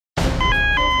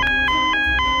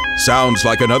Sounds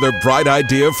like another bright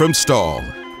idea from Stahl.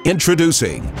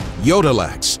 Introducing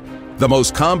IECEx, the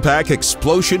most compact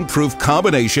explosion-proof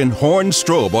combination horn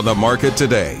strobe on the market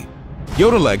today.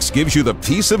 IECEx gives you the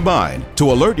peace of mind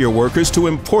to alert your workers to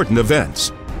important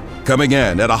events. Coming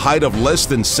in at a height of less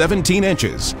than 17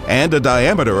 inches and a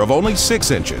diameter of only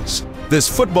 6 inches, this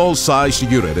football-sized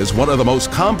unit is one of the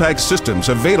most compact systems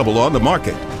available on the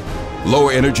market. Low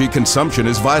energy consumption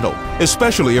is vital,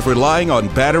 especially if relying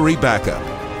on battery backup.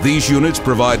 These units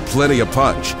provide plenty of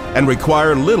punch and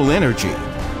require little energy.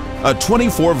 A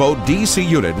 24-volt DC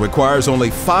unit requires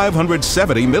only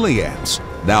 570 milliamps.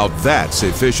 Now that's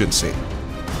efficiency.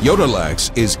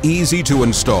 IECEx is easy to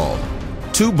install.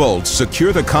 2 bolts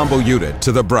secure the combo unit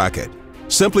to the bracket.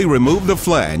 Simply remove the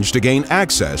flange to gain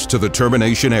access to the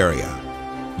termination area.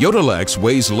 IECEx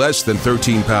weighs less than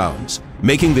 13 pounds,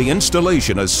 making the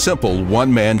installation a simple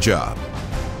one-man job.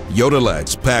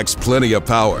 IECEx packs plenty of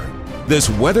power.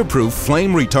 This weatherproof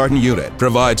flame retardant unit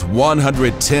provides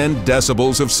 110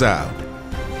 decibels of sound.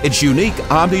 Its unique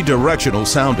omnidirectional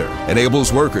sounder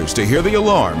enables workers to hear the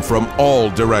alarm from all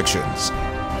directions.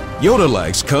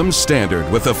 IECEx comes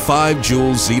standard with a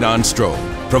 5-joule xenon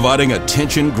strobe, providing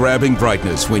attention-grabbing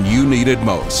brightness when you need it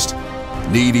most.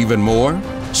 Need even more?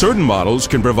 Certain models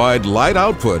can provide light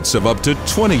outputs of up to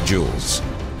 20 joules.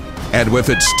 And with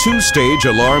its 2-stage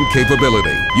alarm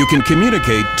capability, you can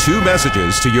communicate 2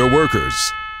 messages to your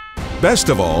workers. Best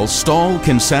of all, Stahl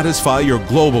can satisfy your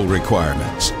global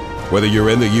requirements, whether you're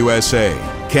in the USA,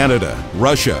 Canada,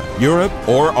 Russia, Europe,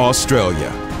 or Australia.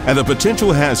 And the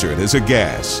potential hazard is a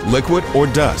gas, liquid, or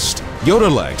dust.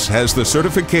 IECEx has the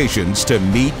certifications to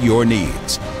meet your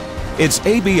needs. Its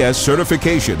ABS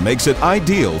certification makes it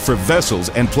ideal for vessels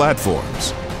and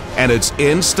platforms. And it's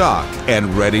in stock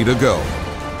and ready to go.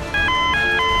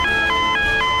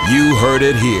 You heard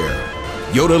it here.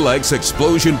 IECEx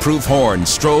explosion-proof horn,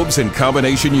 strobes, and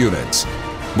combination units.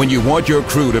 When you want your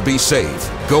crew to be safe,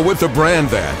 go with the brand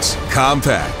that's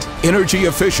compact, energy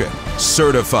efficient,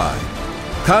 certified.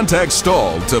 Contact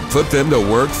Stahl to put them to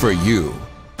work for you.